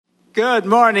Good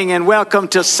morning and welcome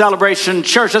to Celebration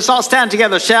Church. Let's all stand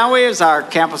together, shall we, as our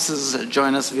campuses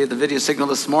join us via the video signal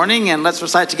this morning. And let's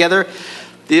recite together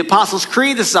the Apostles'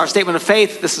 Creed. This is our statement of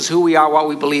faith. This is who we are, what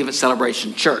we believe at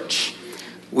Celebration Church.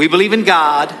 We believe in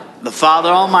God, the Father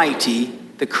Almighty,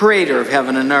 the creator of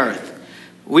heaven and earth.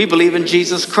 We believe in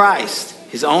Jesus Christ,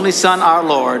 his only Son, our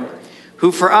Lord,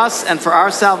 who for us and for our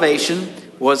salvation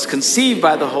was conceived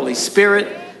by the Holy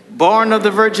Spirit, born of the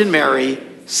Virgin Mary,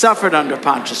 suffered under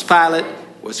Pontius Pilate,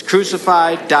 was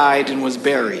crucified, died, and was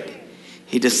buried.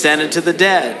 He descended to the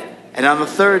dead, and on the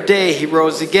third day he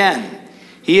rose again.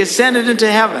 He ascended into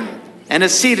heaven and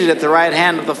is seated at the right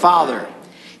hand of the Father.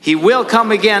 He will come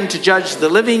again to judge the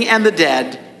living and the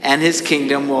dead, and his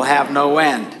kingdom will have no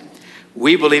end.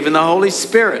 We believe in the Holy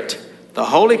Spirit, the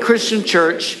holy Christian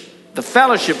church, the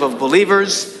fellowship of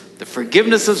believers, the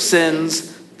forgiveness of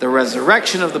sins, the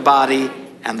resurrection of the body,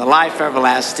 and the life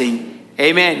everlasting.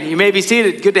 Amen. You may be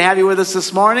seated. Good to have you with us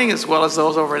this morning, as well as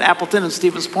those over at Appleton and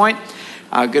Stevens Point.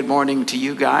 Good morning to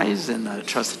you guys, and I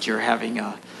trust that you're having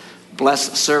a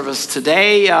blessed service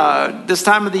today. This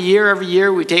time of the year, every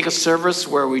year, we take a service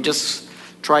where we just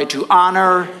try to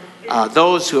honor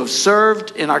those who have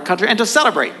served in our country and to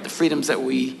celebrate the freedoms that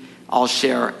we all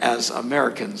share as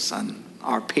Americans on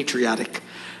our patriotic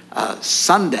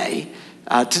Sunday.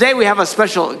 Today we have a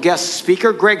special guest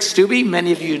speaker, Greg Stubbe.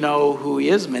 Many of you know who he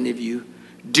is. Many of you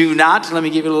do not. Let me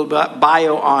give you a little bit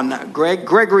bio on Greg.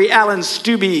 Gregory Allen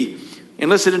Stubbe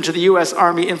enlisted into the U.S.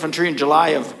 Army Infantry in July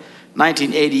of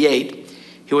 1988.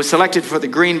 He was selected for the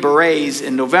Green Berets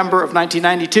in November of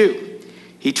 1992.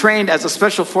 He trained as a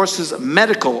Special Forces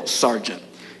medical sergeant.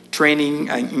 Training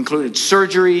included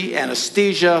surgery,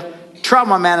 anesthesia,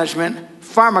 trauma management,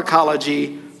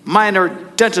 pharmacology, minor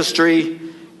dentistry,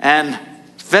 and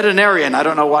veterinarian. I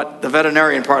don't know what the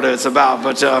veterinarian part of it's about,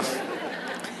 but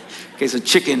in case a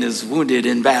chicken is wounded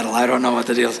in battle, I don't know what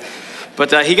the deal is.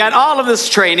 But he got all of this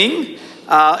training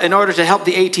in order to help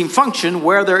the A-Team function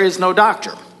where there is no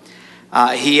doctor.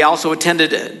 He also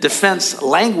attended defense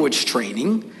language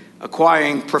training,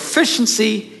 acquiring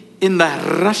proficiency in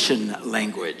the Russian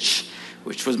language,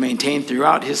 which was maintained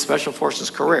throughout his Special Forces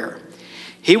career.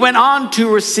 He went on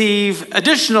to receive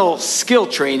additional skill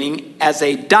training as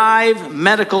a dive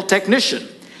medical technician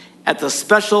at the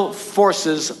Special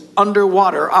Forces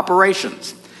underwater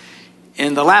operations.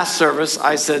 In the last service,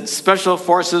 I said Special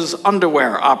Forces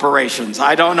underwear operations.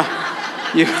 I don't know.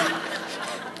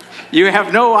 You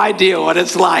have no idea what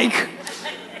it's like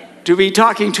to be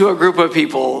talking to a group of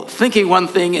people, thinking one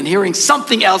thing and hearing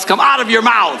something else come out of your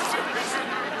mouth.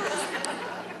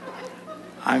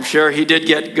 I'm sure he did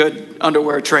get good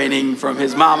underwear training from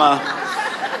his mama,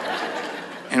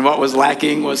 and what was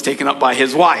lacking was taken up by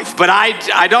his wife. But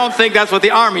I don't think that's what the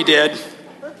Army did.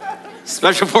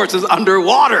 Special Forces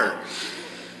underwater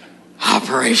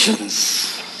operations.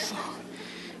 So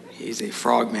he's a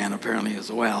frogman apparently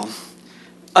as well.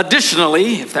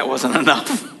 Additionally, if that wasn't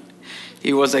enough,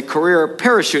 he was a career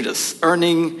parachutist,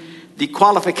 earning the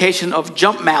qualification of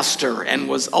jump master and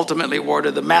was ultimately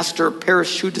awarded the Master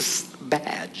Parachutist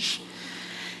badge.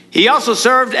 He also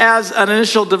served as an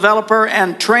initial developer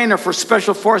and trainer for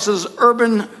Special Forces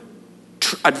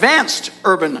advanced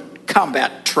urban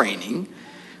combat training.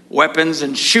 Weapons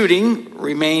and shooting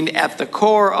remained at the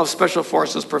core of Special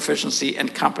Forces proficiency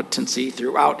and competency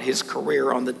throughout his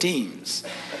career on the teams.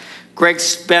 Greg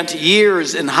spent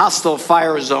years in hostile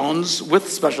fire zones with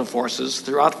Special Forces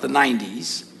throughout the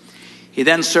 90s. He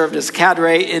then served as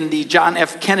cadre in the John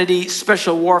F. Kennedy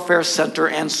Special Warfare Center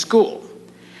and School.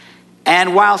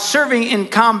 And while serving in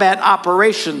combat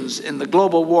operations in the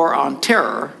global war on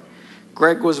terror,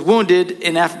 Greg was wounded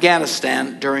in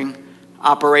Afghanistan during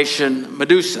Operation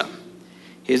Medusa.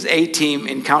 His A-Team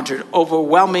encountered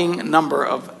overwhelming number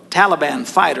of Taliban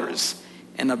fighters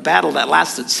in a battle that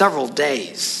lasted several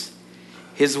days.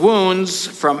 His wounds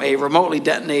from a remotely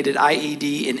detonated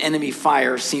IED in enemy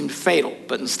fire seemed fatal,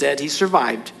 but instead he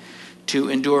survived to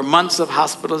endure months of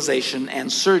hospitalization and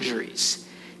surgeries.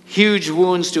 Huge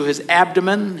wounds to his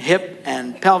abdomen, hip,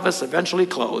 and pelvis eventually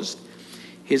closed.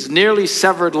 His nearly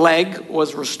severed leg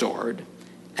was restored,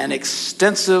 and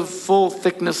extensive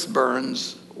full-thickness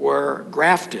burns were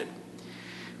grafted.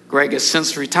 Greg has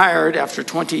since retired after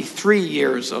 23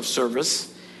 years of service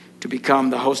to become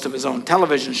the host of his own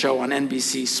television show on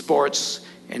NBC Sports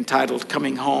entitled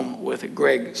Coming Home with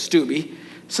Greg Stubbe.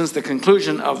 Since the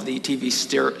conclusion of the TV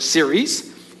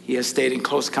series, he has stayed in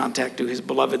close contact to his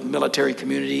beloved military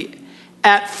community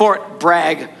at Fort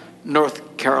Bragg,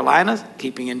 North Carolina,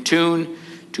 keeping in tune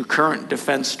to current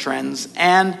defense trends,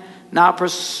 and now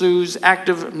pursues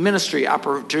active ministry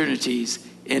opportunities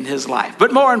in his life.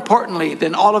 But more importantly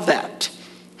than all of that,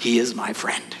 He is my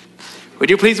friend. Would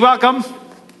you please welcome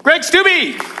Greg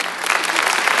Stubbe?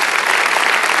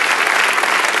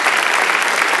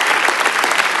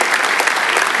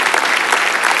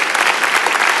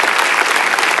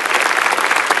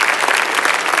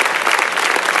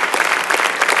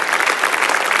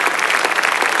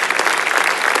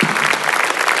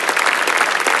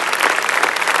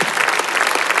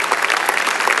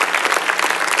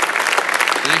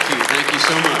 Thank you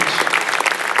so much.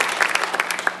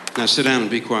 Now sit down and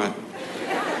be quiet.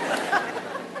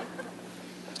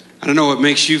 I don't know what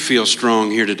makes you feel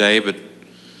strong here today, but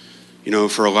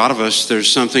for a lot of us, there's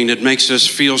something that makes us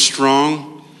feel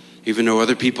strong, even though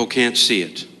other people can't see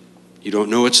it. You don't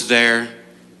know it's there.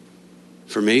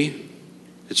 For me,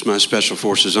 it's my Special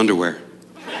Forces underwear.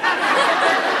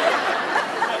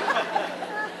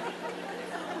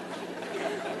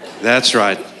 That's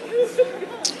right.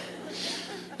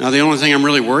 Now, the only thing I'm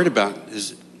really worried about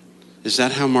is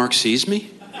that how Mark sees me?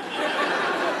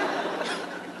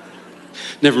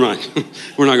 Never mind.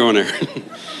 We're not going there.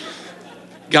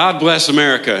 God bless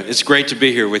America. It's great to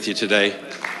be here with you today.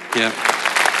 Yeah.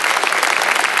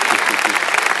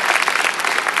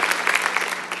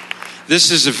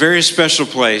 This is a very special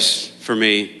place for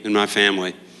me and my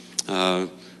family.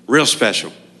 Real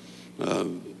special.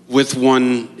 With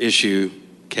one issue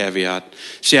caveat.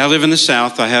 See, I live in the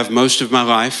South. I have most of my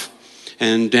life.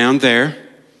 And down there,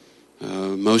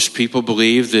 most people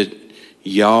believe that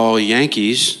y'all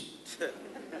Yankees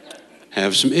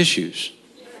have some issues.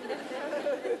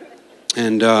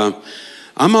 And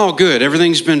I'm all good.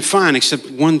 Everything's been fine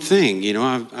except one thing.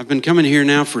 I've been coming here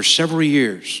now for several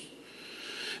years.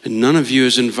 And none of you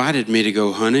has invited me to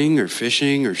go hunting or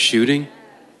fishing or shooting.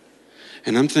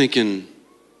 And I'm thinking,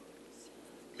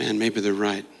 man, maybe they're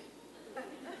right.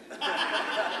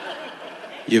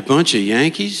 You bunch of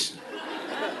Yankees?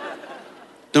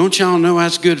 Don't y'all know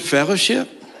that's good fellowship?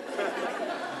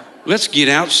 Let's get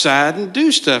outside and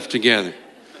do stuff together.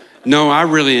 No, I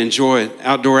really enjoy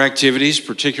outdoor activities,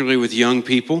 particularly with young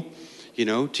people,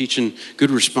 teaching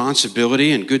good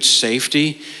responsibility and good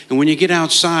safety. And when you get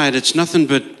outside, it's nothing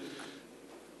but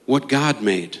what God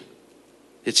made.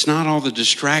 It's not all the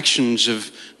distractions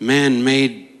of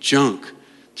man-made junk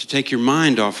to take your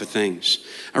mind off of things.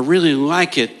 I really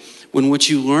like it when what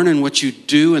you learn and what you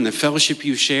do and the fellowship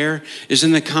you share is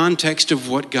in the context of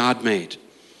what God made.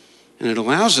 And it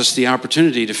allows us the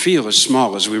opportunity to feel as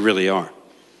small as we really are.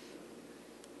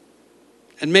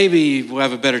 And maybe we'll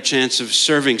have a better chance of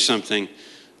serving something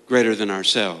greater than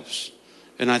ourselves.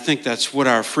 And I think that's what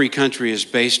our free country is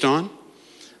based on.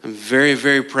 I'm very,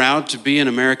 very proud to be an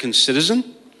American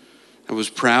citizen. I was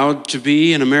proud to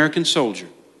be an American soldier.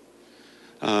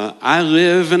 I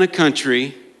live in a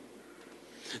country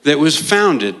that was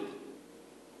founded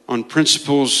on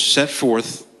principles set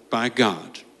forth by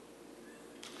God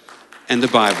and the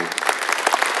Bible.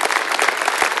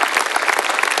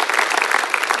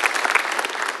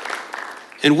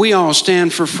 And we all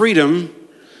stand for freedom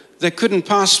that couldn't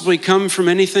possibly come from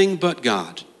anything but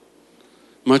God,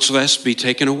 much less be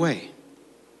taken away.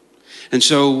 And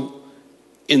so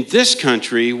in this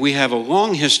country, we have a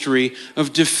long history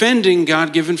of defending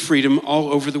God-given freedom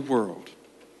all over the world.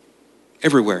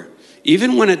 Everywhere.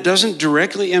 Even when it doesn't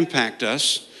directly impact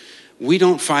us, we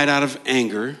don't fight out of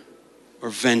anger or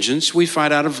vengeance. We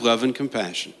fight out of love and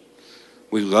compassion.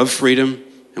 We love freedom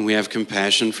and we have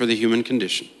compassion for the human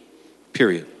condition.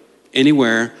 Period.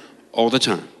 Anywhere, all the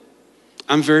time.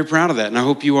 I'm very proud of that, and I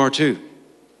hope you are too.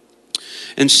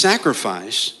 And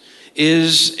sacrifice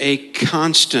is a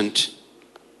constant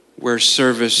where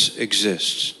service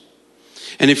exists.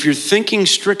 And if you're thinking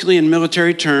strictly in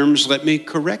military terms, let me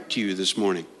correct you this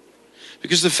morning.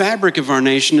 Because the fabric of our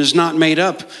nation is not made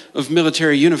up of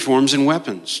military uniforms and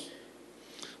weapons.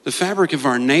 The fabric of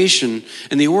our nation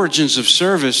and the origins of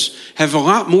service have a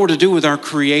lot more to do with our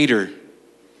Creator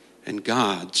and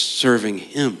God, serving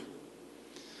Him.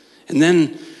 And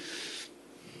then,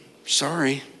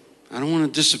 sorry, I don't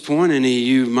want to disappoint any of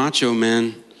you macho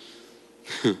men,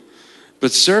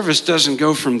 but service doesn't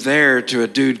go from there to a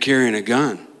dude carrying a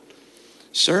gun.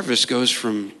 Service goes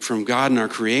from God and our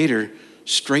Creator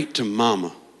straight to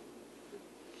mama.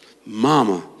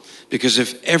 Mama. Because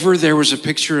if ever there was a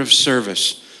picture of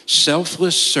service,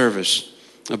 selfless service,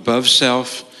 above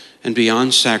self and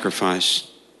beyond sacrifice,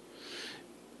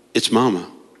 it's mama.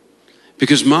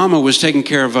 Because mama was taking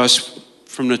care of us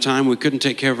from the time we couldn't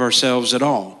take care of ourselves at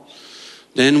all.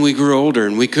 Then we grew older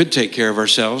and we could take care of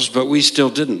ourselves, but we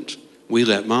still didn't. We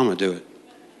let mama do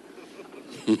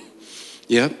it.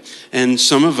 Yep. And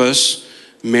some of us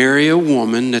marry a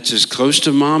woman that's as close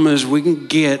to mama as we can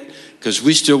get because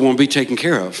we still won't be taken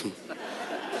care of.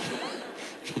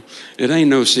 It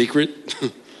ain't no secret.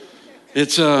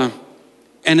 It's a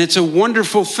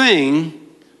wonderful thing,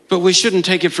 but we shouldn't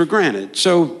take it for granted.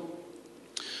 So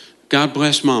God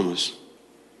bless mamas,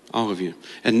 all of you.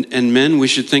 And men, we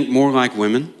should think more like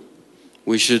women.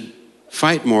 We should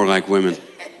fight more like women.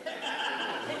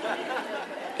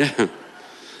 Yeah,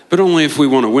 but only if we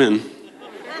want to win.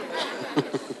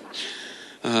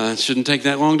 It shouldn't take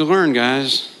that long to learn,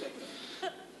 guys.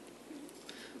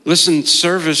 Listen,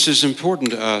 service is important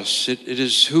to us. It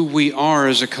is who we are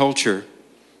as a culture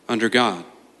under God.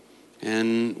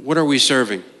 And what are we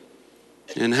serving?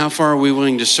 And how far are we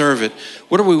willing to serve it?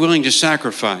 What are we willing to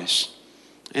sacrifice?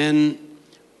 And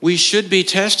we should be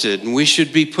tested, and we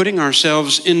should be putting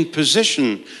ourselves in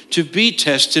position to be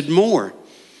tested more.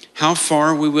 How far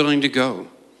are we willing to go?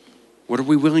 What are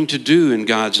we willing to do in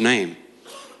God's name?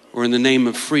 Or in the name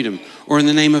of freedom? Or in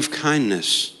the name of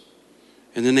kindness?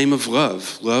 In the name of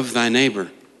love? Love thy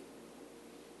neighbor.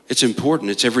 It's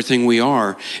important. It's everything we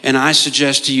are. And I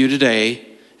suggest to you today,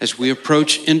 as we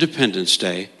approach Independence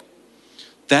Day,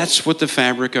 that's what the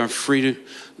fabric of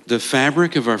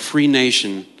our free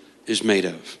nation is made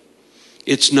of.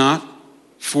 It's not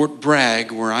Fort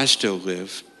Bragg, where I still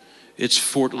live. It's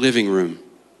Fort Living Room,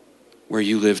 where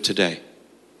you live today.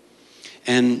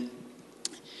 And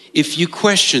if you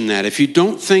question that, if you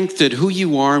don't think that who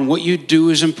you are and what you do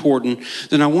is important,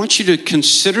 then I want you to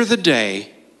consider the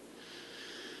day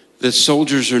that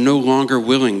soldiers are no longer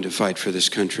willing to fight for this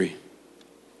country,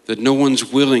 that no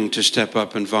one's willing to step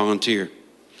up and volunteer,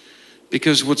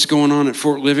 because what's going on at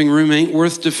Fort Living Room ain't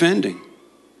worth defending.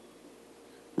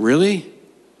 Really?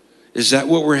 Is that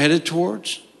what we're headed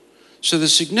towards? So the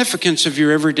significance of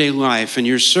your everyday life and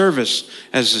your service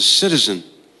as a citizen,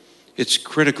 it's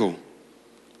critical.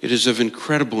 It is of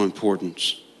incredible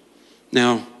importance.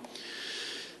 Now,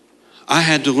 I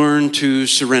had to learn to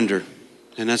surrender.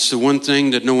 And that's the one thing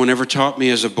that no one ever taught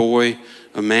me as a boy,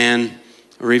 a man,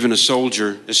 or even a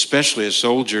soldier, especially a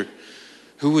soldier.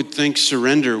 Who would think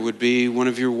surrender would be one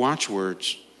of your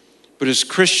watchwords? But as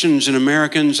Christians and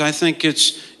Americans, I think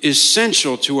it's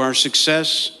essential to our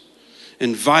success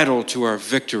and vital to our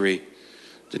victory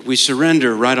that we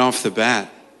surrender right off the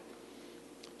bat.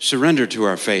 Surrender to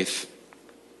our faith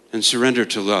and surrender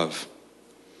to love.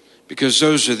 Because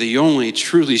those are the only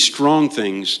truly strong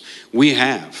things we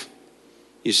have.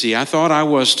 You see, I thought I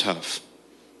was tough.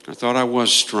 I thought I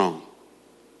was strong.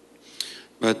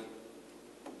 But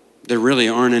there really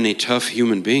aren't any tough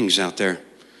human beings out there,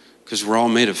 because we're all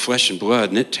made of flesh and blood,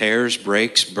 and it tears,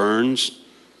 breaks, burns.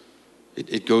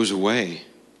 It goes away.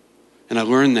 And I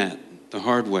learned that the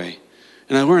hard way.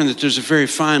 And I learned that there's a very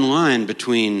fine line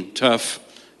between tough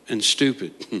and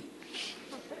stupid.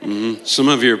 Some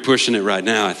of you are pushing it right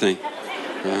now, I think.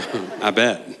 I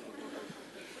bet.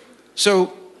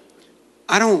 So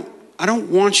I don't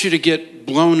want you to get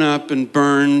blown up and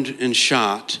burned and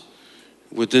shot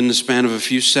within the span of a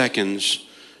few seconds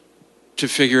to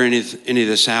figure any of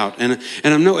this out. And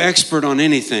I'm no expert on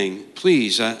anything.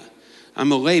 Please,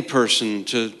 I'm a lay person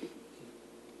to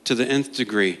the nth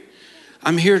degree.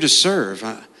 I'm here to serve.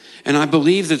 And I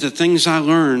believe that the things I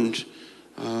learned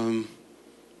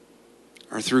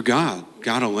are through God.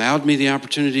 God allowed me the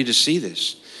opportunity to see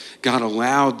this. God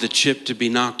allowed the chip to be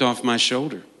knocked off my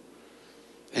shoulder.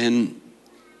 And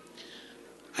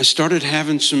I started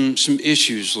having some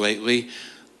issues lately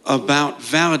about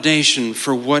validation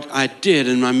for what I did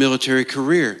in my military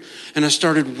career. And I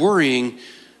started worrying,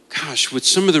 gosh, with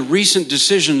some of the recent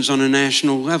decisions on a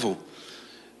national level,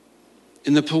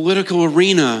 in the political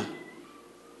arena,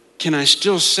 can I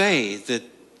still say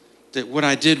that what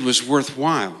I did was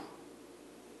worthwhile?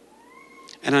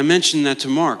 And I mentioned that to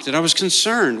Mark, that I was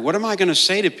concerned. What am I going to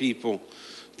say to people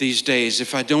these days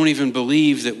if I don't even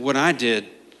believe that what I did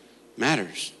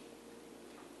matters?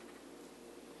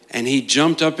 And he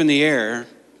jumped up in the air,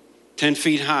 10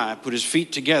 feet high, put his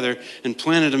feet together, and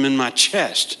planted them in my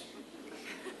chest.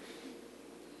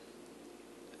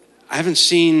 I haven't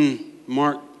seen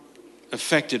Mark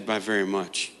affected by very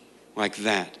much like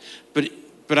that.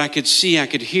 But I could see, I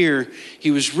could hear, he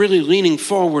was really leaning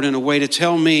forward in a way to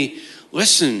tell me,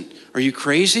 listen, are you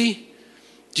crazy?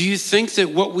 Do you think that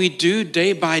what we do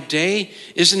day by day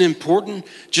isn't important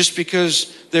just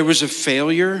because there was a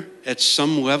failure at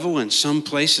some level in some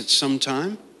place at some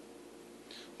time?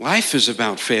 Life is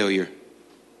about failure.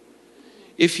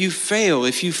 If you fail,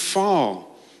 if you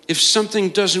fall, if something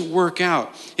doesn't work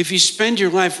out, if you spend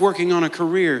your life working on a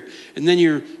career and then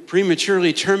you're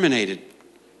prematurely terminated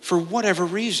for whatever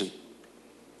reason,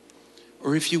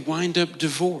 or if you wind up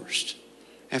divorced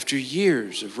after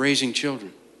years of raising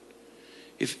children,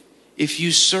 if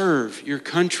you serve your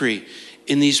country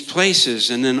in these places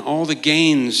and then all the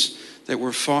gains that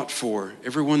were fought for,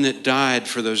 everyone that died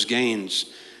for those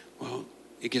gains, well,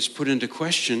 it gets put into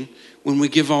question when we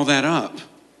give all that up.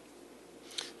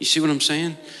 You see what I'm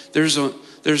saying? There's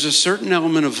a certain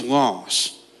element of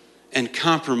loss and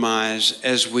compromise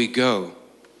as we go.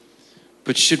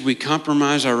 But should we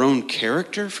compromise our own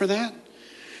character for that?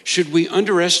 Should we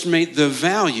underestimate the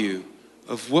value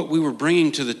of what we were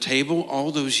bringing to the table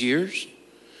all those years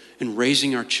in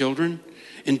raising our children,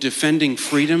 in defending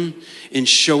freedom, in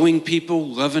showing people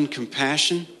love and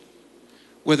compassion?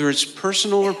 Whether it's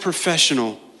personal or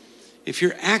professional, if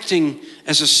you're acting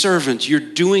as a servant, you're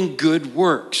doing good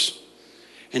works.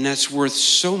 And that's worth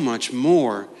so much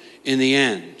more in the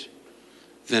end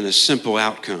than a simple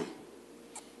outcome.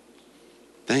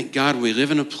 Thank God we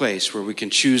live in a place where we can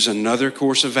choose another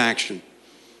course of action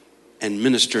and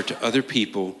minister to other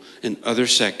people in other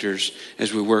sectors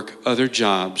as we work other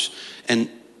jobs and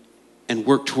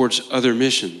work towards other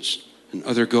missions and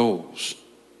other goals.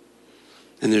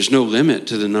 And there's no limit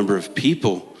to the number of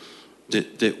people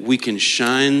that we can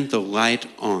shine the light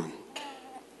on.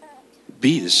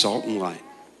 Be the salt and light,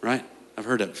 right? I've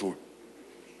heard that before.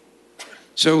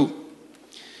 So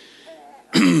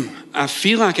I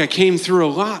feel like I came through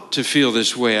a lot to feel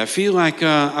this way. I feel like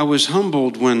I was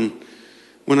humbled when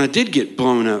I did get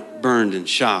blown up, burned, and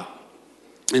shot.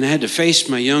 And I had to face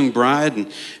my young bride.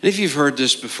 And if you've heard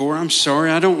this before, I'm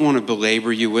sorry. I don't want to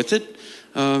belabor you with it.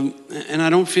 And I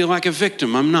don't feel like a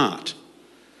victim. I'm not.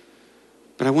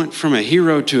 But I went from a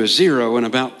hero to a zero in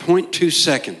about 0.2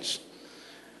 seconds.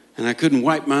 And I couldn't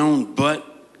wipe my own butt,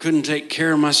 couldn't take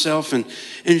care of myself.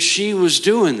 And she was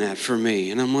doing that for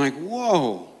me. And I'm like,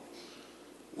 whoa,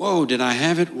 did I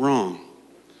have it wrong?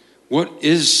 What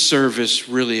is service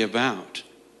really about?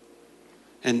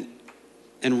 And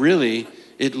really,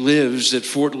 it lives at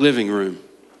Fort Living Room,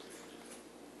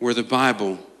 where the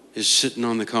Bible is sitting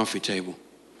on the coffee table.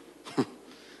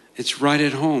 It's right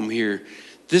at home here.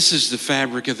 This is the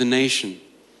fabric of the nation.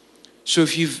 So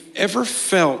if you've ever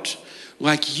felt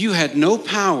like you had no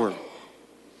power,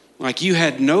 like you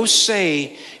had no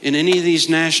say in any of these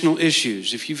national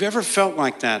issues, if you've ever felt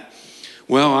like that,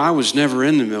 well, I was never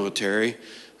in the military,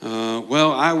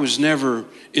 well, I was never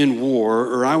in war,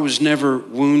 or I was never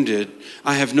wounded,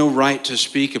 I have no right to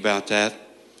speak about that.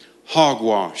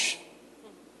 Hogwash.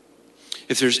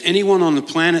 If there's anyone on the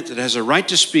planet that has a right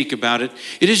to speak about it,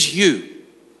 it is you.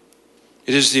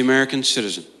 It is the American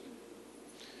citizen.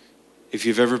 If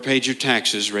you've ever paid your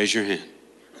taxes, raise your hand.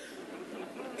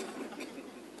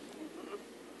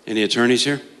 Any attorneys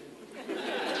here?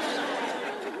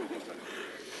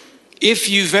 If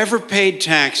you've ever paid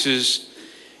taxes,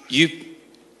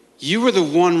 you were the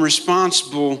one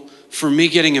responsible for me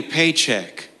getting a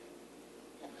paycheck,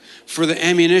 for the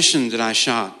ammunition that I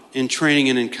shot in training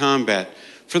and in combat,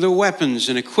 for the weapons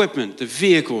and equipment, the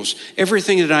vehicles,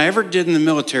 everything that I ever did in the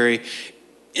military,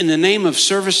 in the name of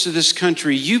service to this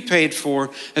country, you paid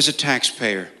for as a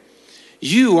taxpayer.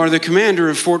 You are the commander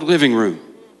of Fort Living Room.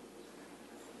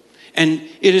 And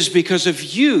it is because of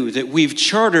you that we've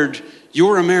chartered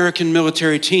your American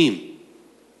military team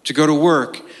to go to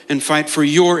work and fight for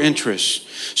your interests.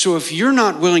 So if you're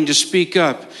not willing to speak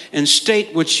up and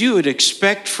state what you would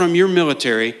expect from your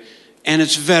military and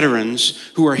its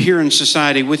veterans who are here in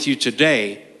society with you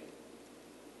today,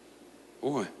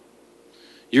 boy,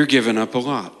 you're giving up a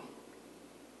lot.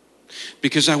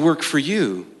 Because I work for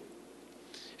you,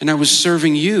 and I was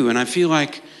serving you, and I feel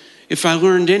like if I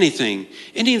learned anything,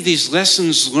 any of these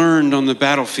lessons learned on the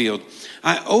battlefield,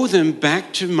 I owe them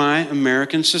back to my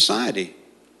American society.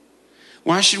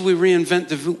 Why should we reinvent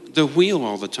the wheel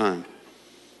all the time?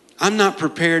 I'm not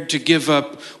prepared to give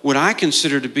up what I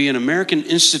consider to be an American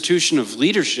institution of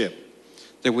leadership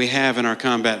that we have in our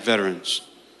combat veterans.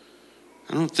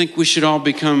 I don't think we should all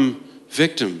become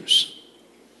victims.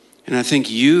 And I think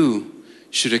you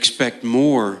should expect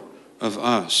more of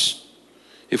us.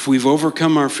 If we've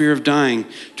overcome our fear of dying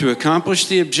to accomplish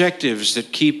the objectives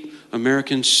that keep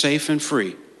Americans safe and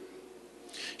free,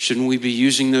 shouldn't we be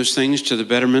using those things to the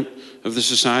betterment of the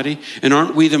society? And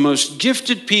aren't we the most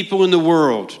gifted people in the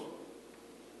world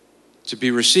to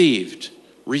be received,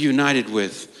 reunited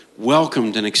with,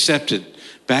 welcomed and accepted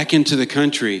back into the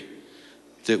country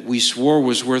that we swore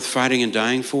was worth fighting and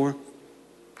dying for?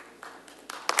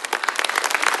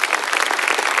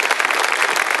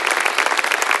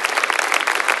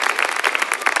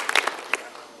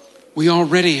 We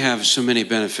already have so many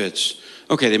benefits.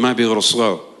 Okay, they might be a little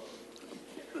slow.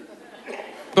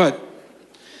 But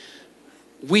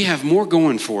we have more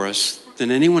going for us than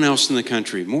anyone else in the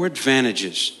country, more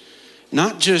advantages.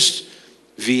 Not just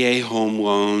VA home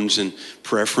loans and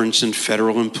preference in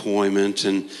federal employment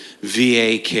and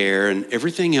VA care and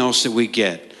everything else that we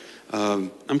get.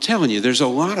 I'm telling you, there's a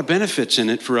lot of benefits in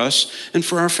it for us and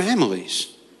for our families.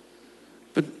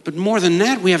 But more than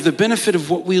that, we have the benefit of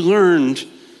what we learned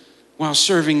while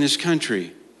serving this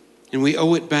country, and we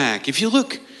owe it back. If you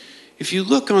look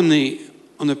on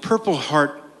the Purple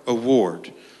Heart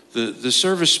Award, the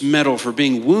service medal for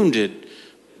being wounded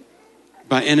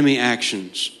by enemy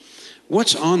actions,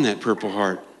 what's on that Purple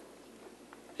Heart?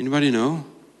 Anybody know?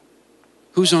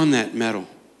 Who's on that medal?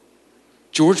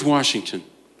 George Washington.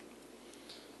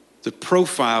 The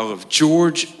profile of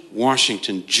George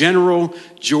Washington, General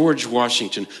George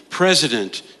Washington,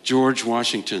 President George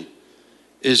Washington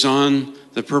is on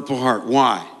the Purple Heart.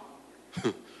 Why?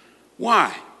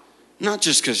 Why? Not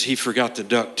just because he forgot to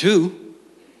duck too.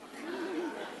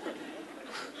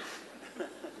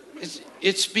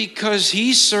 It's because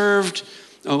he served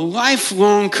a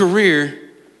lifelong career.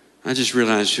 I just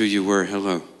realized who you were.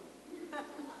 Hello.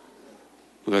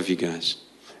 Love you guys.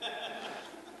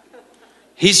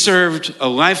 He served a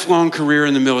lifelong career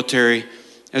in the military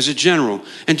as a general.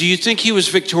 And do you think he was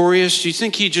victorious? Do you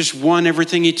think he just won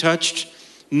everything he touched?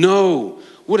 No.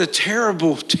 What a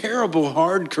terrible, terrible,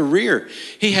 hard career.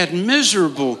 He had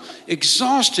miserable,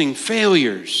 exhausting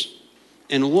failures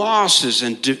and losses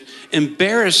and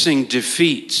embarrassing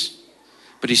defeats.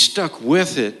 But he stuck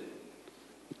with it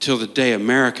until the day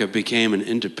America became an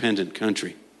independent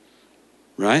country.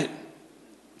 Right?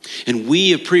 And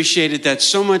we appreciated that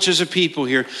so much as a people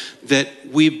here that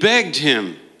we begged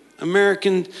him,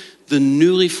 the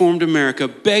newly formed America,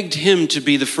 begged him to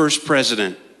be the first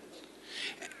president.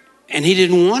 And he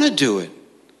didn't want to do it.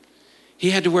 He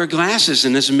had to wear glasses,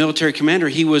 and as a military commander,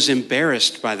 he was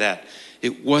embarrassed by that.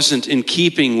 It wasn't in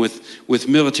keeping with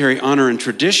military honor and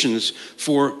traditions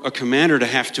for a commander to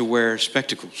have to wear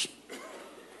spectacles.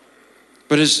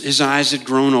 But his eyes had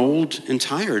grown old and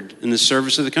tired in the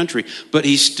service of the country. But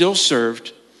he still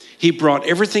served. He brought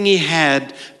everything he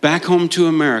had back home to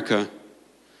America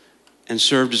and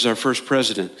served as our first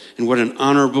president. And what an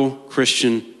honorable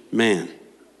Christian man.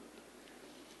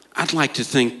 I'd like to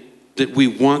think that we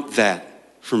want that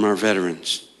from our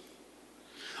veterans.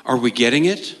 Are we getting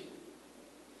it?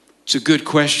 It's a good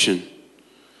question.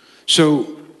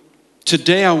 So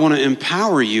today I want to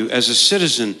empower you as a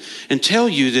citizen and tell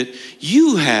you that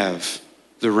you have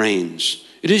the reins.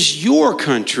 It is your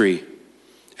country,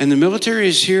 and the military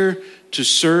is here to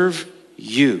serve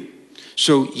you.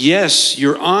 So yes,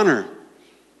 your honor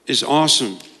is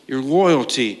awesome. Your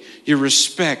loyalty, your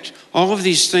respect, all of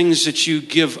these things that you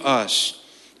give us,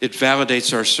 it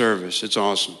validates our service. It's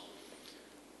awesome.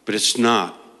 But it's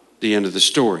not the end of the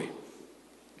story.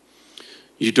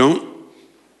 You don't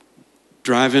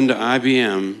drive into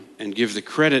IBM and give the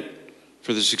credit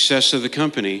for the success of the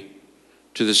company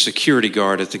to the security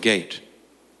guard at the gate.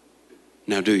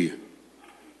 Now, do you?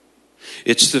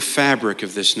 It's the fabric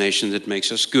of this nation that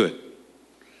makes us good.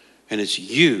 And it's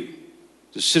you,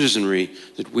 the citizenry,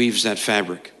 that weaves that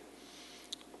fabric.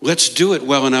 Let's do it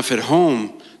well enough at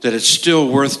home that it's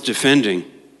still worth defending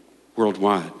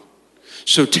worldwide.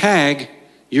 So TAG,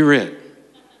 you're it.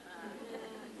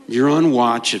 You're on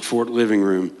watch at Fort Living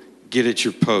Room. Get at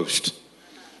your post.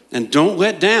 And don't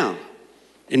let down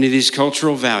any of these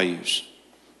cultural values.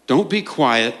 Don't be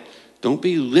quiet. Don't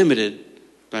be limited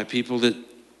by people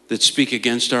that speak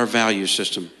against our value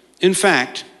system. In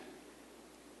fact,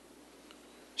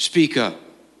 speak up.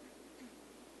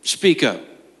 Speak up.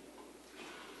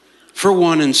 For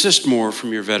one, insist more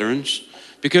from your veterans,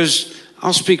 because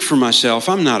I'll speak for myself.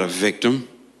 I'm not a victim.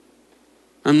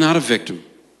 I'm not a victim.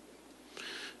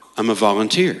 I'm a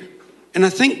volunteer. And I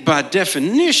think by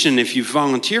definition, if you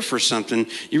volunteer for something,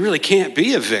 you really can't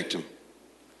be a victim.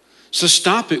 So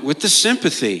stop it with the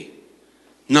sympathy.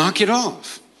 Knock it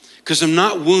off. Because I'm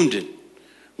not wounded.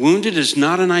 Wounded is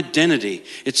not an identity.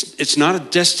 It's not a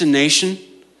destination.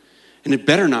 And it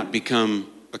better not become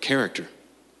a character.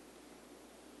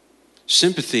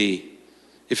 Sympathy,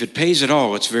 if it pays at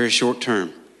all, it's very short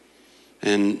term.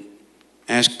 And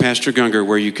ask Pastor Gunger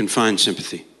where you can find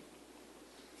sympathy.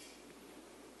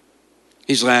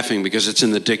 He's laughing because it's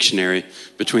in the dictionary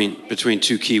between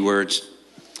two key words.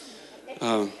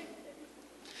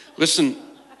 Listen.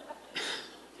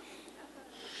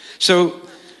 So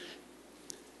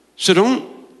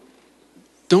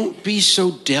don't be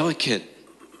so delicate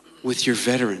with your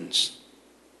veterans.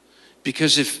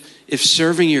 Because if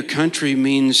serving your country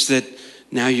means that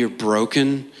now you're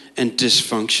broken and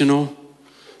dysfunctional,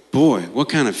 boy, what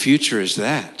kind of future is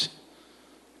that?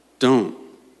 Don't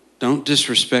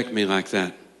disrespect me like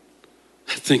that.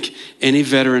 I think any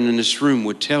veteran in this room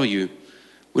would tell you,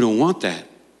 we don't want that.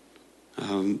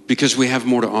 because we have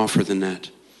more to offer than that.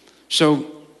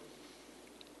 So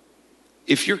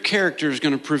if your character is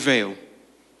going to prevail,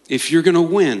 if you're going to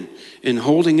win in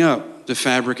holding up the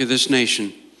fabric of this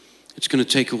nation, it's going to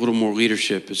take a little more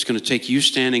leadership. It's going to take you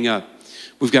standing up.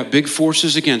 We've got big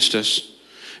forces against us.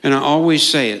 And I always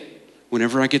say it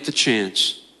whenever I get the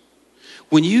chance.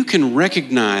 When you can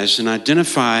recognize and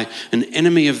identify an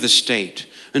enemy of the state,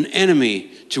 an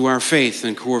enemy to our faith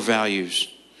and core values,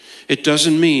 it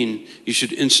doesn't mean you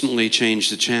should instantly change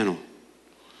the channel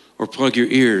or plug your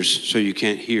ears so you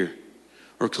can't hear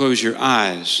or close your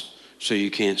eyes so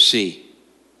you can't see.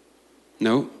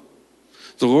 No,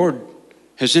 the Lord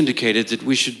has indicated that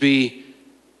we should be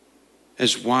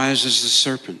as wise as the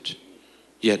serpent,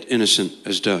 yet innocent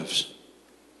as doves.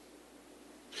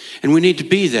 And we need to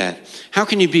be that. How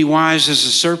can you be wise as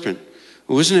a serpent?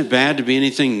 Well, isn't it bad to be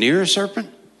anything near a serpent?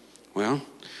 Well,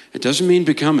 it doesn't mean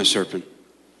become a serpent.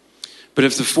 But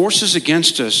if the forces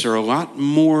against us are a lot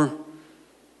more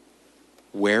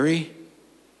wary,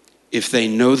 if they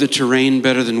know the terrain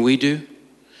better than we do,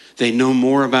 they know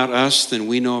more about us than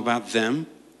we know about them.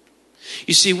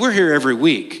 You see, we're here every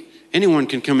week. Anyone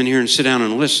can come in here and sit down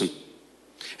and listen.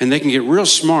 And they can get real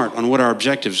smart on what our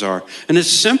objectives are. And it's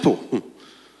simple.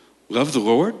 Love the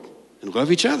Lord and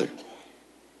love each other.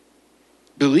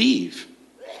 Believe.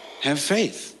 Have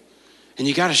faith. And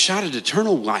you got a shot at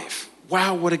eternal life.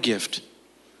 Wow, what a gift.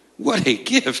 What a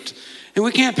gift. And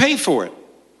we can't pay for it.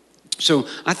 So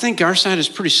I think our side is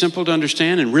pretty simple to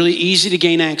understand and really easy to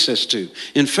gain access to.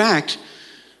 In fact,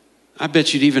 I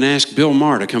bet you'd even ask Bill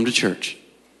Maher to come to church.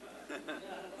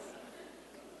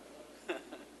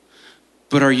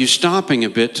 But are you stopping a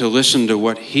bit to listen to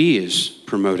what he is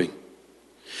promoting?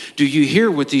 Do you hear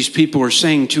what these people are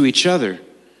saying to each other?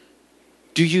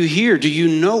 Do you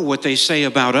know what they say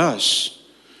about us?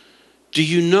 Do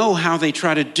you know how they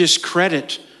try to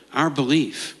discredit our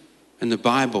belief in the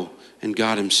Bible and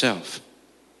God himself?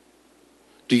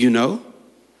 Do you know?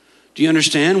 Do you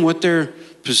understand what their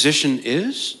position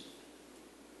is?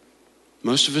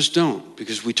 Most of us don't,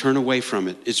 because we turn away from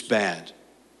it. It's bad.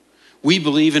 We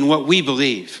believe in what we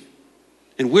believe,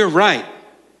 and we're right.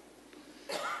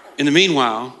 In the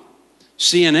meanwhile,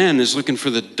 CNN is looking for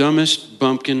the dumbest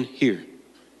bumpkin here.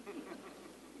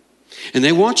 And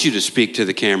they want you to speak to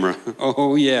the camera.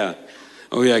 Oh, yeah,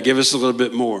 give us a little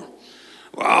bit more.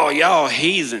 Well, y'all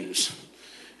heathens,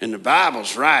 and the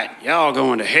Bible's right. Y'all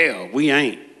going to hell. We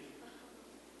ain't.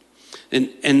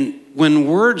 And when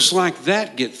words like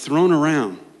that get thrown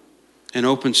around in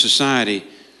open society,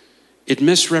 it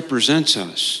misrepresents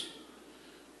us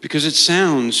because it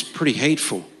sounds pretty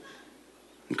hateful.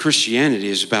 And Christianity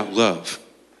is about love.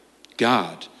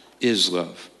 God is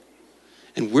love.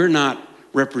 And we're not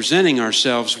representing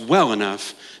ourselves well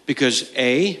enough because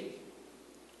A,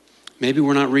 maybe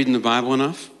we're not reading the Bible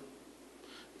enough.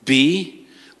 B,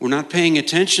 we're not paying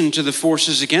attention to the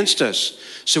forces against us.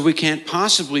 So we can't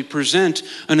possibly present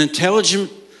an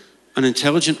intelligent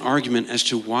argument as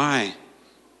to why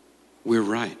we're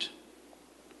right.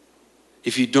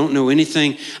 If you don't know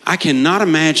anything, I cannot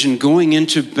imagine going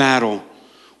into battle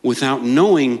without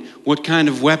knowing what kind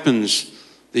of weapons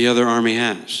the other army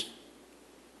has.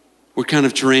 What kind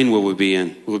of terrain will we be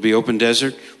in? Will it be open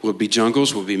desert? Will it be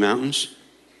jungles? Will it be mountains?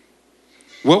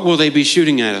 What will they be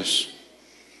shooting at us?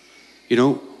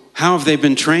 How have they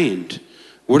been trained?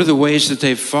 What are the ways that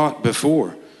they've fought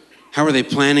before? How are they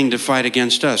planning to fight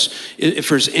against us? If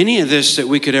there's any of this that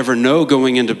we could ever know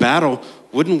going into battle,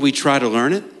 wouldn't we try to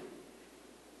learn it?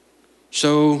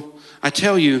 So I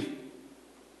tell you,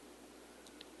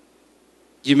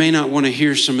 you may not want to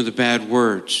hear some of the bad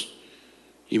words.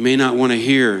 You may not want to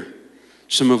hear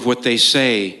some of what they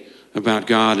say about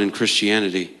God and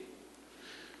Christianity.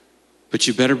 But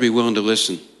you better be willing to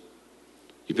listen.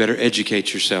 You better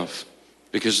educate yourself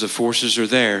because the forces are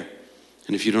there.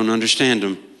 And if you don't understand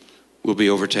them, we'll be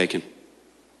overtaken.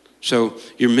 So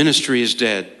your ministry is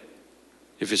dead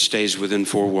if it stays within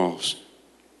four walls.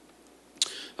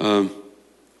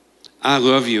 I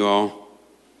love you all.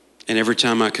 And every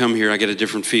time I come here, I get a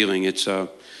different feeling. It's the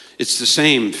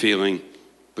same feeling,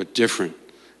 but different.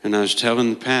 And I was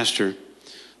telling the pastor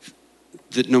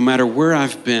that no matter where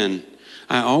I've been,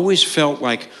 I always felt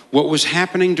like what was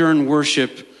happening during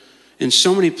worship in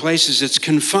so many places, it's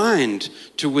confined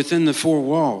to within the four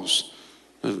walls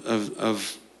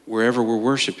of wherever we're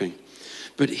worshiping.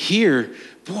 But here,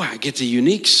 boy, I get the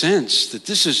unique sense that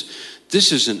this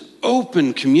is an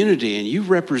open community and you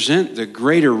represent the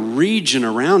greater region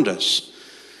around us,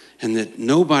 and that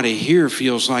nobody here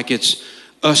feels like it's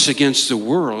us against the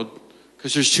world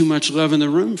because there's too much love in the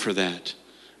room for that.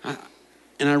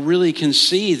 And I really can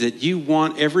see that you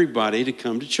want everybody to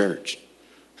come to church.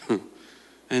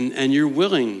 and you're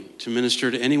willing to minister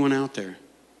to anyone out there.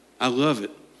 I love it.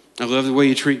 I love the way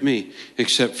you treat me,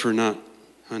 except for not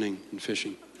hunting and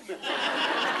fishing.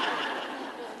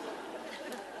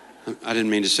 I didn't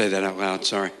mean to say that out loud,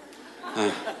 sorry.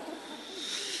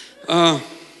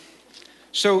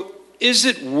 So is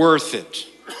it worth it?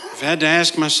 I've had to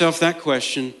ask myself that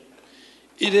question.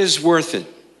 It is worth it.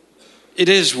 It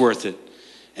is worth it.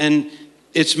 And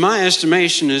it's my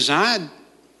estimation as I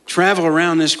travel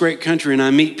around this great country and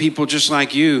I meet people just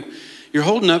like you, you're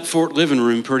holding up Fort Living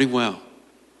Room pretty well.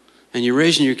 And you're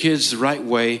raising your kids the right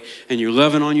way, and you're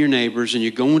loving on your neighbors, and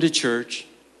you're going to church.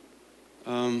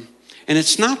 And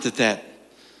it's not that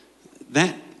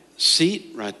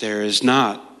seat right there is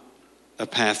not a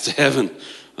path to heaven.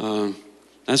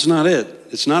 That's not it.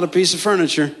 It's not a piece of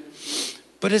furniture.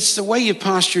 But it's the way you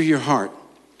posture your heart.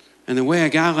 And the way a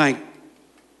guy like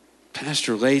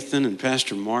Pastor Lathan and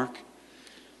Pastor Mark,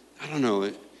 I don't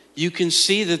know, you can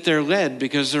see that they're led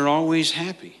because they're always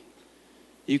happy.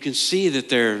 You can see that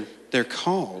they're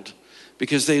called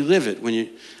because they live it.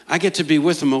 I get to be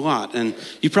with them a lot. And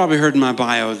you probably heard in my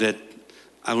bio that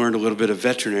I learned a little bit of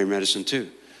veterinary medicine too.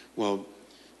 Well,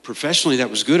 professionally that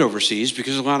was good overseas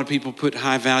because a lot of people put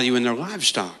high value in their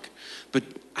livestock. But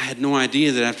I had no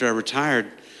idea that after I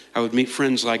retired, I would meet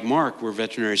friends like Mark where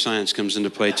veterinary science comes into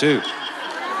play too.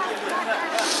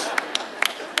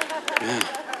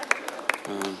 Yeah.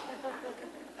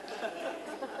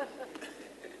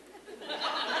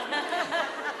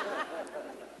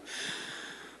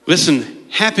 Listen,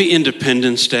 happy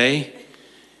Independence Day.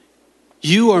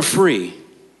 You are free.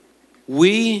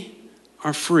 We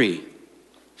are free.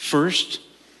 First,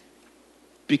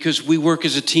 because we work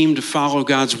as a team to follow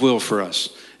God's will for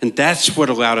us. And that's what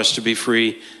allowed us to be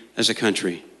free as a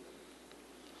country.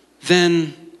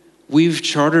 Then we've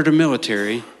chartered a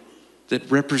military that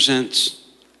represents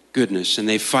goodness, and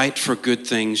they fight for good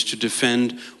things to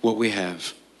defend what we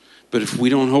have. But if we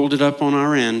don't hold it up on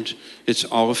our end, it's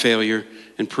all a failure,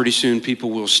 and pretty soon people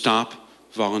will stop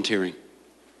volunteering.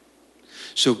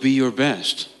 So be your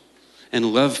best and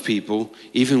love people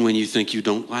even when you think you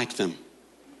don't like them.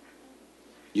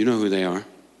 You know who they are.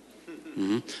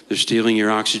 Mm-hmm. They're stealing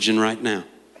your oxygen right now.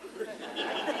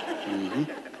 Mm-hmm.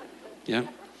 Yep.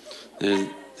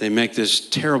 They make this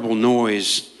terrible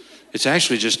noise. It's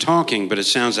actually just talking, but it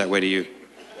sounds that way to you.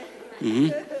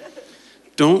 Mm-hmm.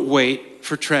 Don't wait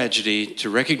for tragedy to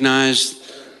recognize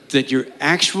that your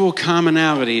actual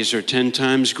commonalities are 10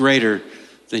 times greater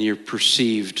than your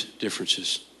perceived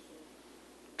differences.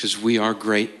 Because we are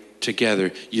great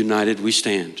together. United we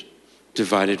stand.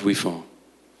 Divided we fall.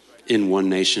 In one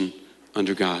nation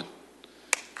under God.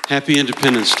 Happy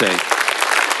Independence Day.